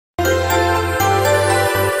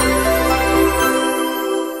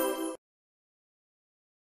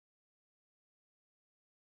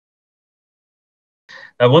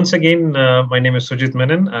Once again, my name is Sujit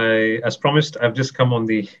Menon. As promised, I've just come on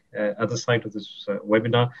the other side of this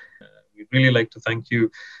webinar. We'd really like to thank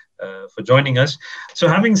you for joining us. So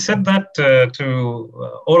having said that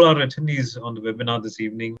to all our attendees on the webinar this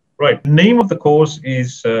evening, right, the name of the course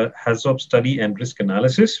is Hazop Study and Risk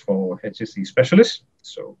Analysis for HSE Specialists.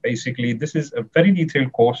 So basically, this is a very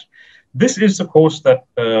detailed course. This is a course that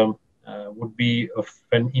would be of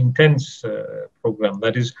an intense program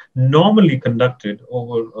that is normally conducted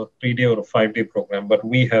over a 3-day or a 5-day program, but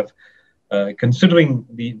we have, considering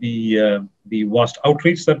the vast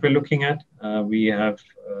outreach that we're looking at, we have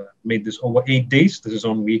made this over 8 days. This is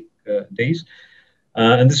on week days,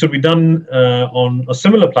 and this will be done on a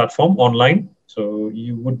similar platform online. So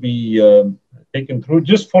you would be taken through.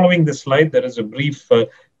 Just following this slide, there is a brief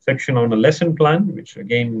section on a lesson plan, which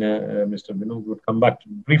again, Mr. Vinod would come back to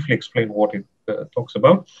briefly explain what it talks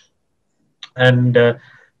about. And the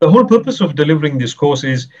whole purpose of delivering this course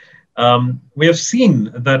is, we have seen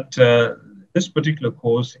that this particular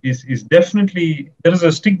course is definitely, there is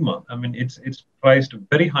a stigma. I mean, it's priced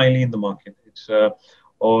very highly in the market. It's,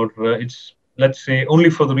 let's say, only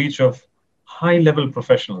for the reach of high-level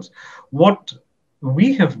professionals. What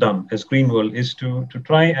we have done as Greenworld is to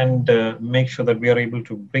try and make sure that we are able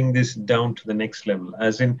to bring this down to the next level,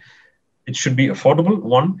 as in it should be affordable,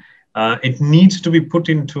 one. It needs to be put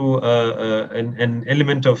into an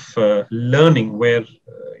element of learning where,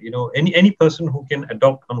 you know, any person who can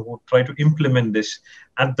adopt and who try to implement this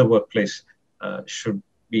at the workplace should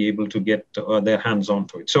be able to get their hands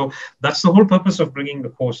onto it. So that's the whole purpose of bringing the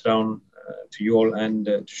course down to you all and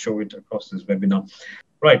to show it across this webinar.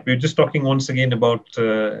 Right, we're just talking once again about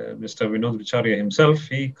Mr. Vinod Richharia himself.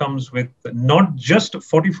 He comes with not just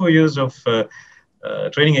 44 years of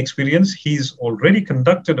training experience. He's already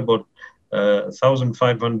conducted about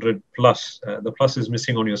 1,500 plus. The plus is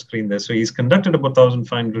missing on your screen there. So he's conducted about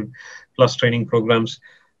 1,500 plus training programs.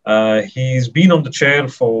 He's been on the chair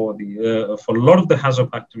for a lot of the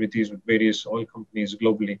Hazop activities with various oil companies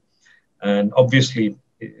globally, and obviously,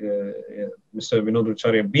 Mr. Vinod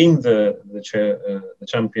Richharia, being the chair, the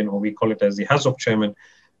champion, or we call it as the Hazop chairman,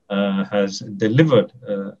 has delivered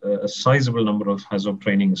a sizable number of Hazop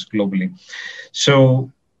trainings globally.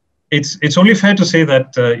 So it's only fair to say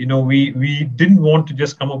that you know, we didn't want to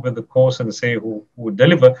just come up with the course and say who would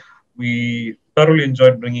deliver. We thoroughly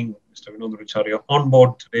enjoyed bringing Mr. Vinod Richharia on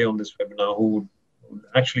board today on this webinar, who would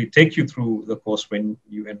actually take you through the course when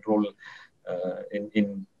you enroll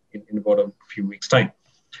in about a few weeks' time.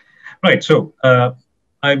 Right, so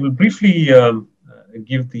I will briefly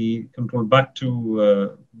give the control back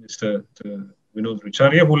to Mr. Vinod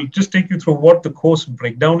Richharia, who will just take you through what the course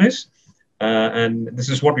breakdown is. And this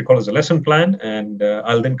is what we call as a lesson plan. And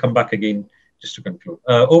I'll then come back again just to conclude.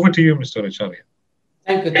 Over to you, Mr. Richharia.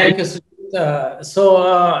 Thank you,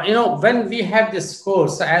 Sujit. You know, when we have this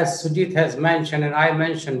course, as Sujit has mentioned and I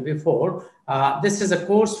mentioned before, this is a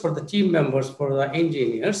course for the team members, for the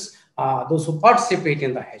engineers, those who participate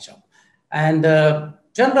in the Hazop. And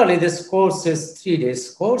generally, this course is 3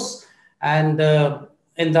 days course. And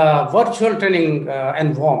in the virtual training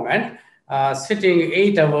environment, sitting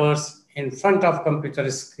 8 hours in front of computer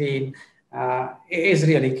screen is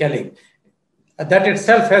really killing. That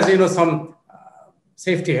itself has, you know, some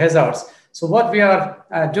safety hazards. So what we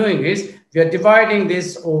are doing is we are dividing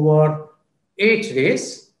this over 8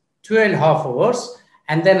 days, 2.5 hours.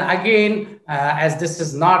 And then again, as this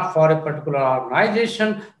is not for a particular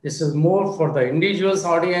organization, this is more for the individual's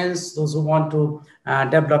audience, those who want to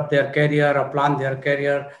develop their career or plan their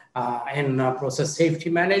career in process safety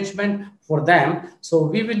management for them. So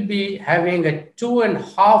we will be having a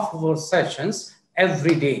 2.5 hour sessions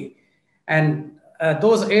every day. And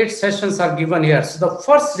those 8 sessions are given here. So the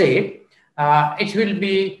first day, it will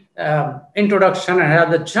be introduction and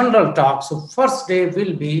have the general talk. So first day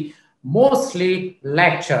will be mostly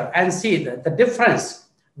lecture, and see the difference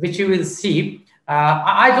which you will see.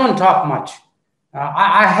 I don't talk much.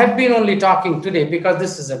 I have been only talking today because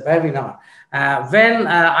this is a webinar. When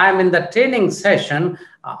I'm in the training session,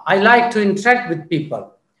 I like to interact with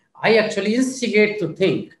people. I actually instigate to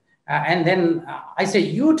think, and then I say,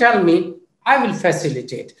 you tell me, I will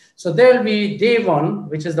facilitate. So there will be day 1,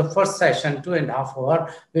 which is the first session, 2.5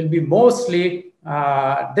 hours, will be mostly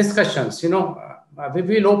discussions. You know, we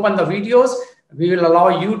will open the videos. We will allow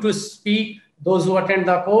you to speak, those who attend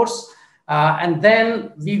the course. And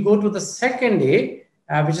then we go to the second day,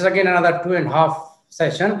 which is again another 2.5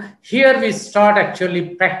 session. Here we start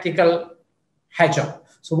actually practical Hazop.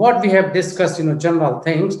 So what we have discussed, you know, general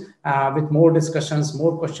things with more discussions,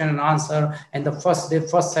 more question and answer in the first day,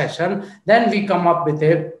 first session. Then we come up with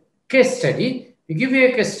a case study. We give you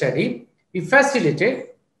a case study. We facilitate.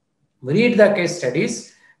 We read the case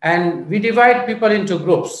studies, and we divide people into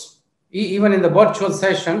groups. Even in the virtual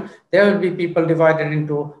session, there will be people divided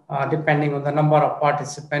into, depending on the number of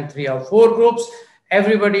participants, 3 or 4 groups.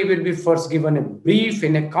 Everybody will be first given a brief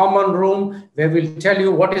in a common room where we'll tell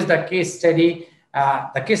you what is the case study.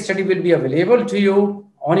 The case study will be available to you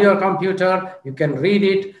on your computer. You can read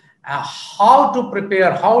it, how to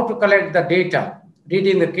prepare, how to collect the data,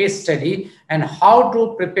 reading the case study, and how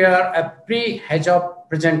to prepare a pre-Hazop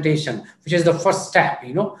presentation, which is the first step.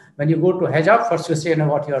 When you go to Hazop, first you say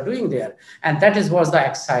what you are doing there, and that was the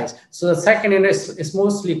exercise. So the second is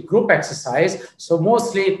mostly group exercise. So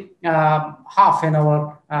mostly half an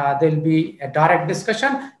hour there'll be a direct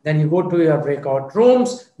discussion. Then you go to your breakout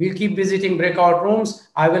rooms. We'll keep visiting breakout rooms.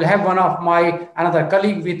 I will have one of another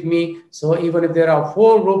colleague with me. So even if there are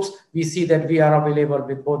 4 groups, we see that we are available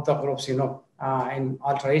with both the groups, in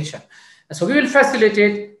alteration. So we will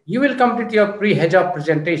facilitate. You will complete your pre-Hazop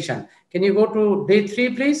presentation. Can you go to day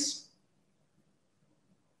 3, please?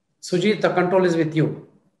 Sujit, the control is with you.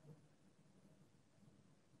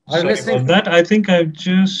 Are you listening? On that, I think I've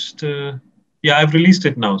just, I've released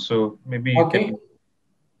it now. So maybe you can.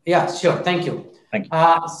 Yeah, sure. Thank you. Thank you.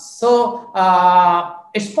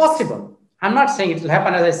 It's possible. I'm not saying it will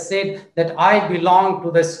happen. As I said, that I belong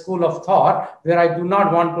to the school of thought where I do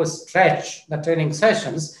not want to stretch the training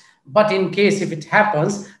sessions. But in case if it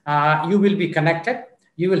happens, you will be connected.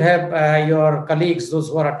 You will have your colleagues, those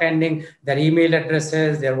who are attending, their email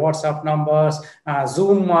addresses, their WhatsApp numbers,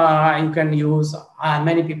 Zoom you can use.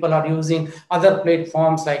 Many people are using other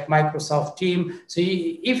platforms like Microsoft Teams. So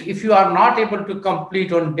if you are not able to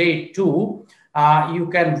complete on day 2, you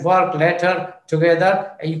can work later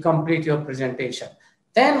together and you complete your presentation.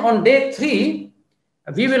 Then on day 3,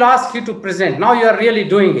 we will ask you to present. Now you are really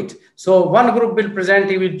doing it. So one group will present,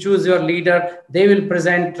 you will choose your leader. They will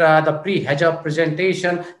present the pre-Hazop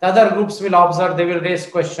presentation. The other groups will observe, they will raise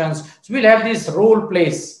questions. So we'll have these role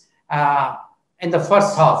plays in the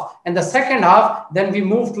first half. And the second half, then we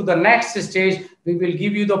move to the next stage. We will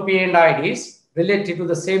give you the P&IDs related to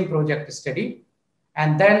the same project study.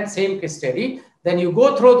 And then same case study. Then you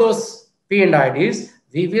go through those P&IDs.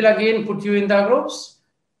 We will again put you in the groups.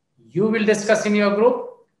 You will discuss in your group.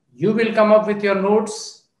 You will come up with your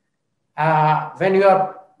notes. When you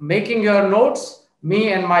are making your notes,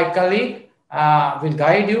 me and my colleague will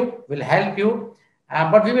guide you, will help you,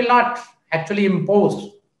 but we will not actually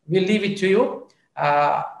impose. We'll leave it to you.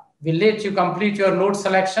 We'll let you complete your note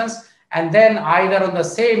selections, and then either on the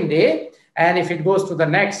same day, and if it goes to the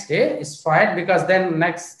next day, it's fine, because then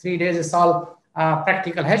next 3 days is all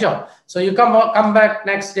practical Hazop. So you come back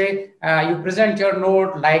next day, you present your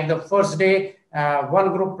note like the first day.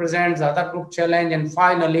 One group presents, the other group challenge, and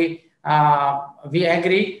finally we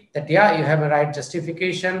agree that you have a right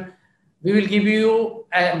justification. We will give you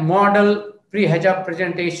a model pre-Hazop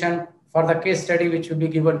presentation for the case study, which will be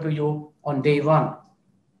given to you on day 1.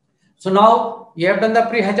 So now you have done the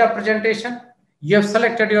pre-Hazop presentation. You have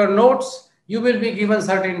selected your notes. You will be given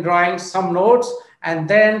certain drawings, some notes, and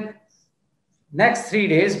then next 3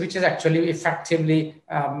 days, which is actually effectively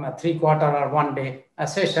 3/4 or 1 day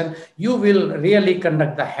session, you will really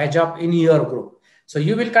conduct the Hazop in your group. So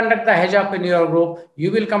you will conduct the Hazop in your group.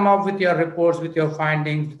 You will come up with your reports, with your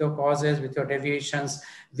findings, with your causes, with your deviations.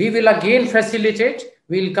 We will again facilitate.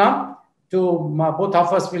 We'll come to, both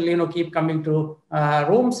of us will keep coming to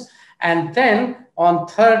rooms. And then on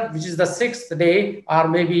 3rd, which is the 6th day, or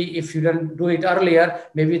maybe if you don't do it earlier,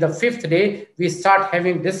 maybe the 5th day, we start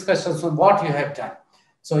having discussions on what you have done.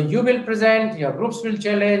 So you will present, your groups will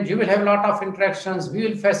challenge, you will have a lot of interactions, we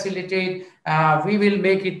will facilitate, we will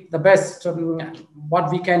make it the best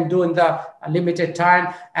what we can do in the limited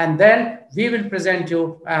time, and then we will present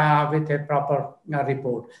you with a proper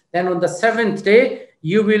report. Then on the 7th day,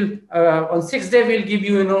 you will, on 6th day, we'll give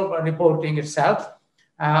you, reporting itself,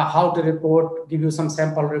 how to report, give you some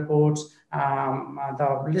sample reports,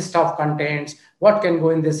 the list of contents, what can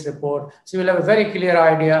go in this report. So you'll have a very clear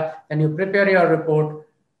idea. Then you prepare your report.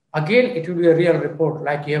 Again, it will be a real report,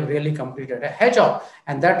 like you have really completed a Hazop,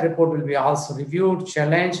 and that report will be also reviewed,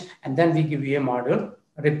 challenged, and then we give you a model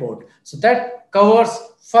report. So that covers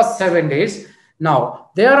first 7 days. Now,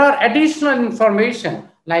 there are additional information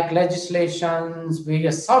like legislations,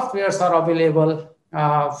 various softwares are available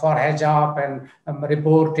for Hazop and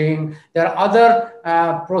reporting. There are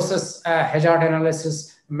other process hazard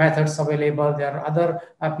analysis methods available. There are other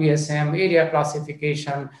PSM, area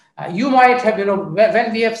classification. You might have,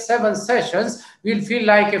 when we have 7 sessions, we'll feel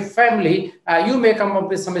like a family. You may come up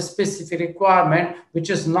with some specific requirement which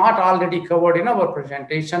is not already covered in our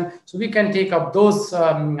presentation. So we can take up those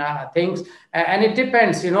things. And it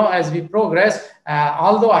depends, as we progress,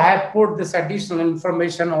 although I have put this additional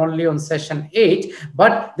information only on session 8,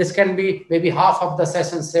 but this can be maybe half of the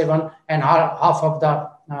session 7 and half of the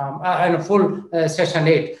and a full session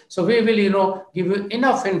 8. So we will, give you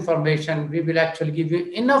enough information. We will actually give you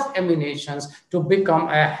enough ammunitions to become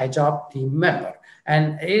a Hazop team member.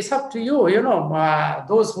 And it's up to you,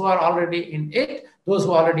 those who are already in it, those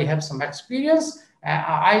who already have some experience.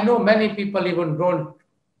 I know many people even don't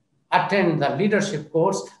attend the leadership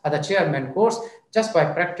course or the chairman course. Just by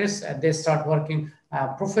practice, they start working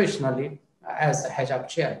professionally as a Hazop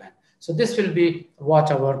chairman. So this will be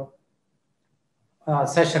what our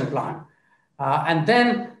session plan. And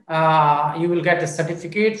then you will get a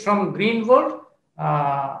certificate from Greenwood.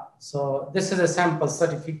 So this is a sample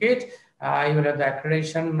certificate. You will have the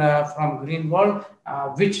accreditation from Greenwood,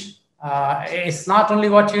 which is not only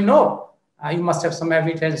what you know. You must have some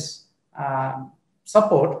evidence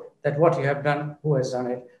support that what you have done, who has done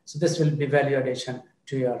it. So this will be value addition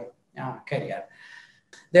to your career.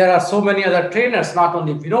 There are so many other trainers, not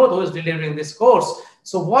only Vinod who is delivering this course.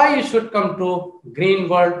 So why you should come to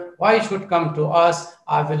Greenwood, why you should come to us,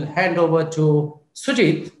 I will hand over to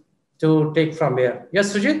Sujit to take from here.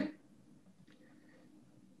 Yes, Sujit?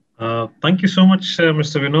 Thank you so much,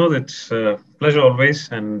 Mr. Vinod. It's a pleasure always,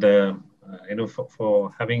 and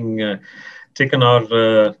for having taken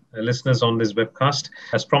our listeners on this webcast.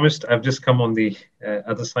 As promised, I've just come on the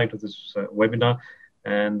other side of this webinar,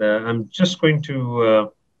 and I'm just going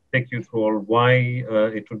to take you through all why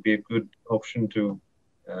it would be a good option to,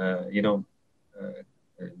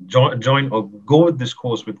 join or go with this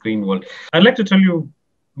course with Greenwood. I'd like to tell you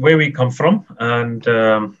where we come from, and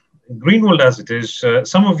Greenwood as it is.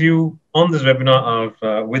 Some of you on this webinar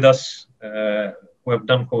are with us who have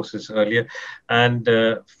done courses earlier, and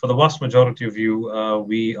for the vast majority of you,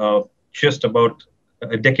 we are just about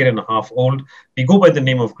a decade and a half old. We go by the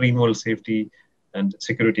name of Greenwood Safety and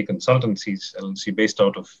Security Consultancies, LLC, based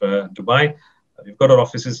out of Dubai. We've got our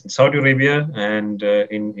offices in Saudi Arabia and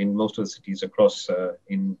in most of the cities across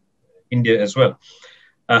in India as well.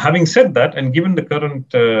 Having said that, and given the current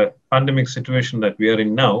pandemic situation that we are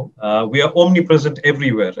in now, we are omnipresent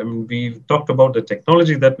everywhere. I mean, we've talked about the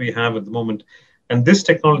technology that we have at the moment, and this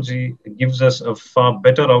technology gives us a far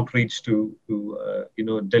better outreach to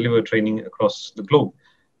deliver training across the globe.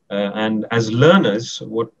 And as learners,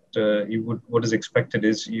 what is expected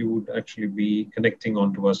is you would actually be connecting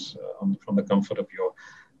onto us from the comfort of your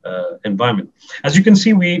environment. As you can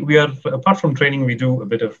see, we are, apart from training, we do a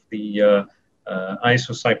bit of the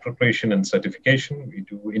ISO site preparation and certification. We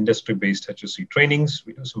do industry-based HSE trainings.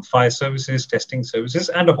 We do some fire services, testing services,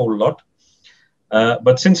 and a whole lot.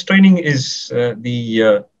 But since training is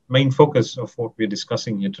the main focus of what we're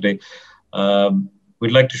discussing here today,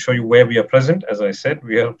 we'd like to show you where we are present. As I said,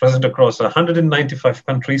 we are present across 195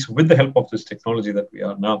 countries with the help of this technology that we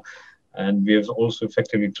are now. And we have also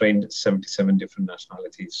effectively trained 77 different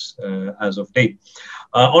nationalities as of date.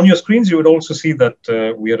 On your screens, you would also see that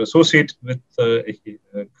we are associated with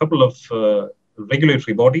a couple of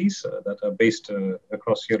regulatory bodies that are based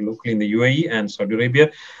across here locally in the UAE and Saudi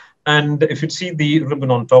Arabia. And if you see the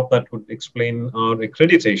ribbon on top, that would explain our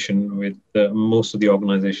accreditation with most of the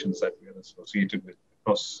organizations that we are associated with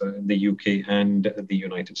across the UK and the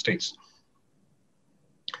United States.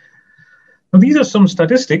 So these are some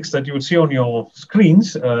statistics that you would see on your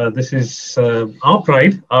screens. This is our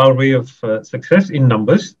pride, our way of success in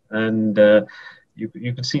numbers. And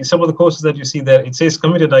you can see some of the courses that you see there. It says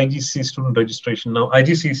committed IGC student registration. Now,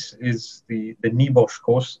 IGC is the NEBOSH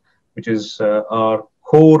course, which is our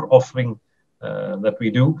core offering that we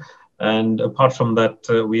do. And apart from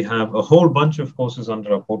that, we have a whole bunch of courses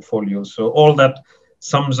under our portfolio. So all that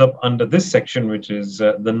sums up under this section, which is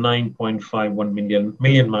the 9.51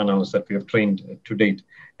 million man hours that we have trained to date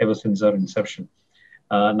ever since our inception.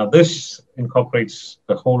 Now, this incorporates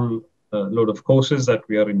a whole load of courses that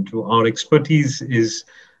we are into. Our expertise is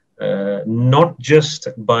not just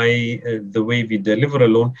by the way we deliver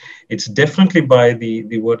alone, it's definitely by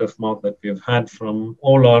the word of mouth that we have had from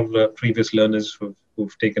all our previous learners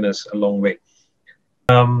who've taken us a long way.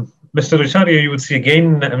 Mr. Richharia, you would see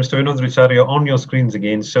again, Mr. Vinod Richharia on your screens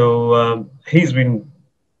again. So he's been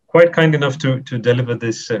quite kind enough to deliver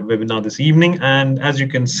this webinar this evening. And as you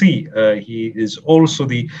can see, he is also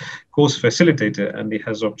the course facilitator and the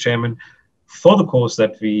Hazop chairman for the course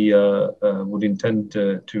that we would intend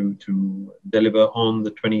to deliver on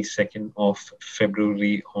the 22nd of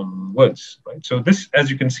February onwards. Right? So this, as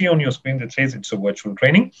you can see on your screen, it says it's a virtual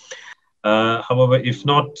training. However, if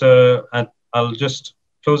not, I'll just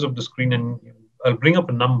close up the screen and I'll bring up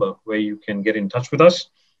a number where you can get in touch with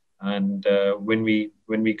us. And when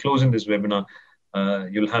we close in this webinar,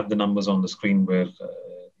 You'll have the numbers on the screen where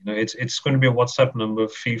it's going to be a WhatsApp number.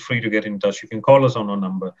 Feel free to get in touch. You can call us on our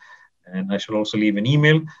number, and I shall also leave an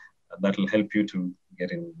email that will help you to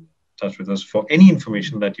get in touch with us for any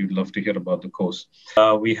information that you'd love to hear about the course.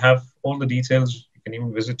 We have all the details. You can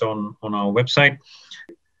even visit on our website.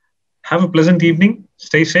 Have a pleasant evening.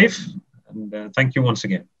 Stay safe, and thank you once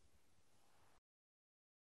again.